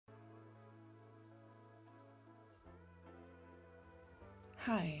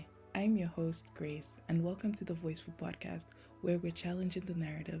Hi, I'm your host, Grace, and welcome to the Voiceful Podcast, where we're challenging the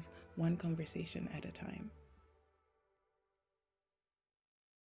narrative one conversation at a time.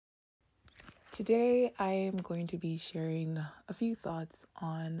 Today, I am going to be sharing a few thoughts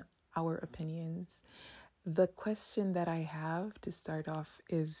on our opinions. The question that I have to start off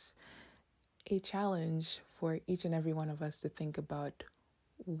is a challenge for each and every one of us to think about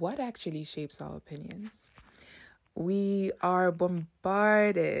what actually shapes our opinions. We are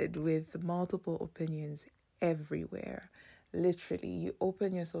bombarded with multiple opinions everywhere. Literally, you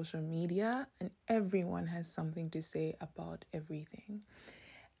open your social media and everyone has something to say about everything.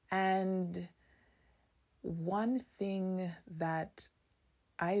 And one thing that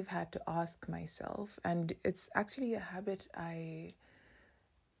I've had to ask myself, and it's actually a habit I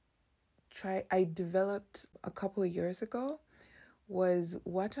developed a couple of years ago, was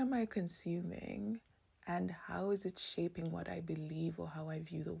what am I consuming and how is it shaping what I believe or how I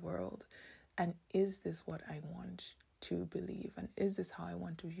view the world? And is this what I want to believe? And is this how I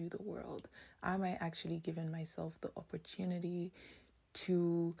want to view the world? Am I actually giving myself the opportunity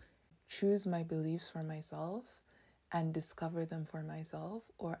to choose my beliefs for myself and discover them for myself?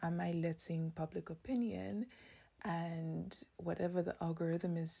 Or am I letting public opinion and whatever the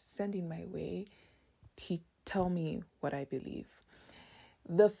algorithm is sending my way tell me what I believe?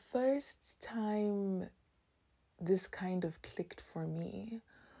 The first time this kind of clicked for me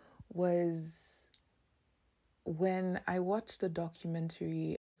was when I watched a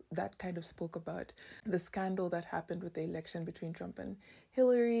documentary that kind of spoke about the scandal that happened with the election between Trump and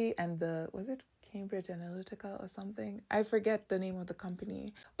Hillary and was it Cambridge Analytica or something? I forget the name of the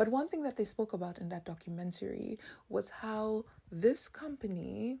company. But one thing that they spoke about in that documentary was how this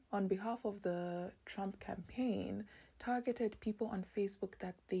company, on behalf of the Trump campaign, targeted people on Facebook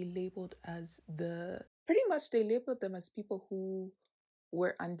that they labeled as they labeled them as people who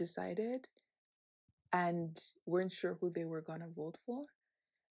were undecided and weren't sure who they were going to vote for.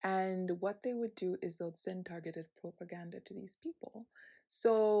 And what they would do is they'll send targeted propaganda to these people.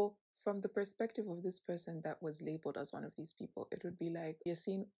 So, from the perspective of this person that was labeled as one of these people, it would be like, you're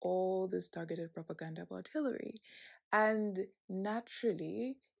seeing all this targeted propaganda about Hillary. And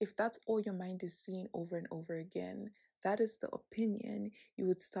naturally, if that's all your mind is seeing over and over again, that is the opinion you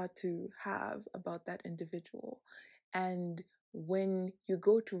would start to have about that individual. And when you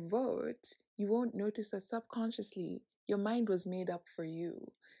go to vote, you won't notice that subconsciously your mind was made up for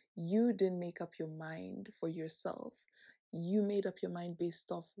you. You didn't make up your mind for yourself. You made up your mind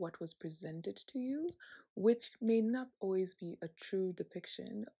based off what was presented to you, which may not always be a true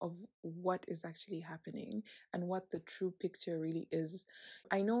depiction of what is actually happening and what the true picture really is.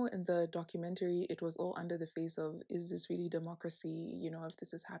 I know in the documentary, it was all under the face of, is this really democracy? If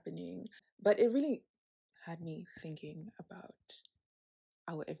this is happening. But it really had me thinking about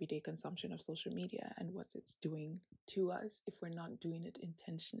our everyday consumption of social media and what it's doing to us if we're not doing it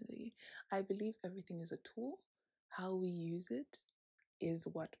intentionally. I believe everything is a tool. How we use it is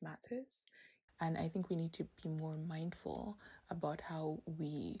what matters. And I think we need to be more mindful about how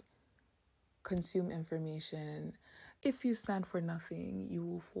we consume information. If you stand for nothing, you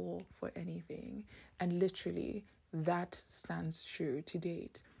will fall for anything. And literally, that stands true to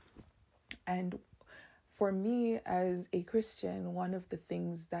date. And for me, as a Christian, one of the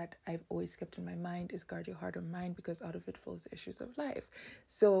things that I've always kept in my mind is guard your heart and mind, because out of it flows the issues of life.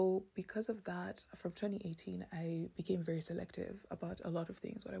 So because of that, from 2018, I became very selective about a lot of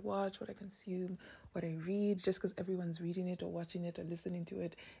things: what I watch, what I consume, what I read. Just because everyone's reading it or watching it or listening to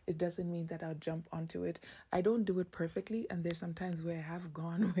it, it doesn't mean that I'll jump onto it. I don't do it perfectly, and there's some times where I have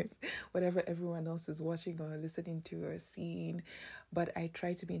gone with whatever everyone else is watching or listening to or seeing, but I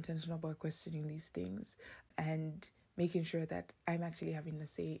try to be intentional about questioning these things and making sure that I'm actually having a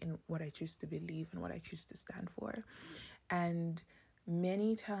say in what I choose to believe and what I choose to stand for. And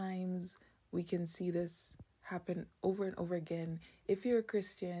many times we can see this happen over and over again. If you're a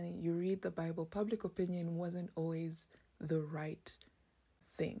Christian, you read the Bible, public opinion wasn't always the right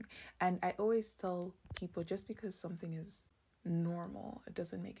thing. And I always tell people, just because something is normal, it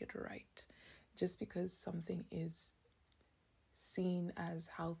doesn't make it right. Just because something is seen as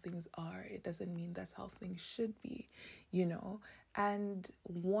how things are, it doesn't mean that's how things should be. And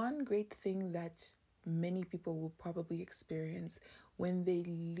one great thing that many people will probably experience when they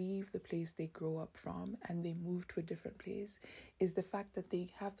leave the place they grow up from and they move to a different place is the fact that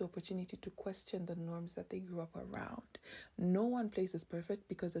they have the opportunity to question the norms that they grew up around. No one place is perfect,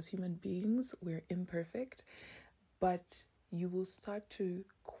 because as human beings, we're imperfect, but you will start to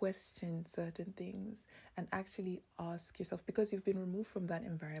question certain things and actually ask yourself, because you've been removed from that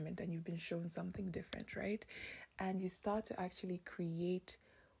environment and you've been shown something different, right? And you start to actually create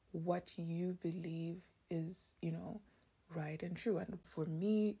what you believe is, right and true. And for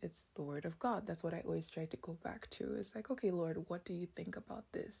me, it's the word of God. That's what I always try to go back to. It's like, okay, Lord, what do you think about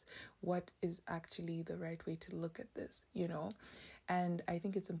this? What is actually the right way to look at this, And I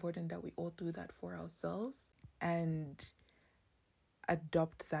think it's important that we all do that for ourselves and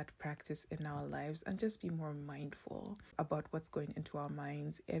adopt that practice in our lives and just be more mindful about what's going into our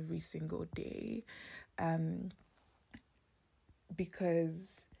minds every single day.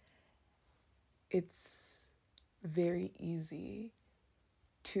 Because it's very easy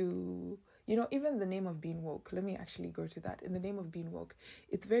to, even the name of being woke, let me actually go to that. In the name of being woke,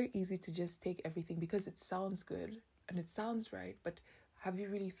 it's very easy to just take everything because it sounds good and it sounds right, but have you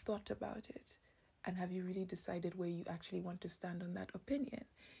really thought about it? And have you really decided where you actually want to stand on that opinion?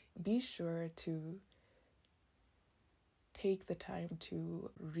 Be sure to take the time to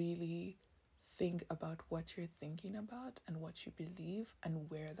really think about what you're thinking about and what you believe and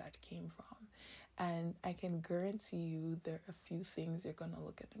where that came from. And I can guarantee you there are a few things you're going to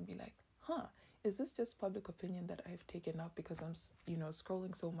look at and be like, is this just public opinion that I've taken up because I'm,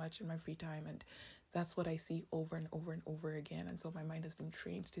 scrolling so much in my free time, and that's what I see over and over and over again. And so my mind has been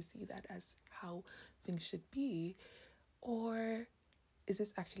trained to see that as how things should be. Or is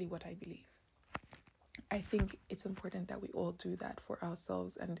this actually what I believe? I think it's important that we all do that for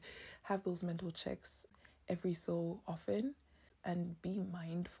ourselves and have those mental checks every so often and be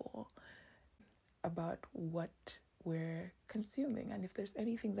mindful about what we're consuming. And if there's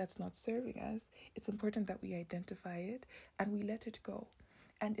anything that's not serving us, it's important that we identify it and we let it go.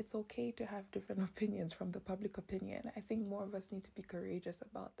 And it's okay to have different opinions from the public opinion. I think more of us need to be courageous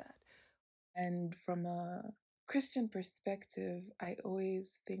about that. And from a Christian perspective, I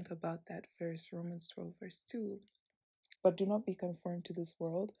always think about that verse, Romans 12, verse 2. But do not be conformed to this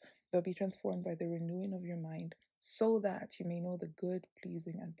world, but be transformed by the renewing of your mind, so that you may know the good,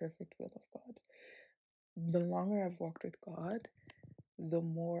 pleasing, and perfect will of God. The longer I've walked with God, the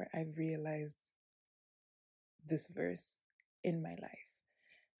more I've realized this verse in my life,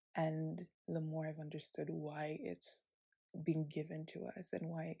 and the more I've understood why it's being given to us and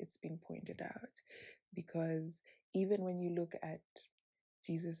why it's being pointed out. Because even when you look at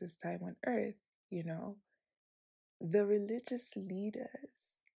Jesus's time on earth, the religious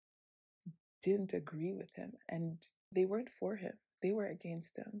leaders didn't agree with him and they weren't for him. They were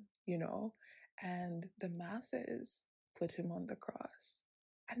against him, and the masses put him on the cross.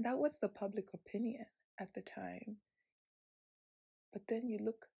 And that was the public opinion at the time. But then you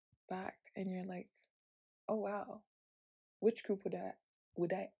look back and you're like, oh wow, which group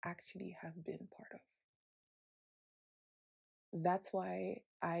would I actually have been part of? That's why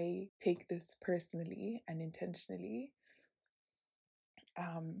I take this personally and intentionally.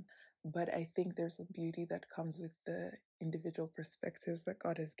 But I think there's a beauty that comes with the individual perspectives that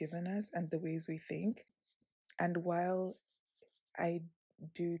God has given us and the ways we think. And while I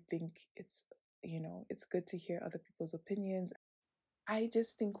do think it's good to hear other people's opinions, I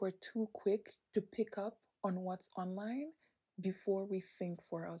just think we're too quick to pick up on what's online before we think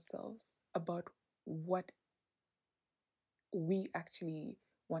for ourselves about what we actually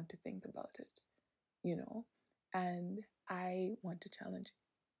want to think about it, And I want to challenge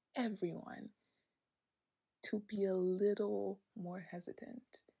everyone to be a little more hesitant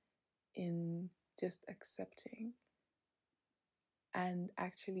in just accepting and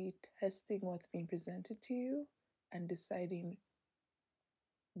actually testing what's being presented to you and deciding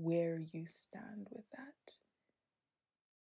where you stand with that.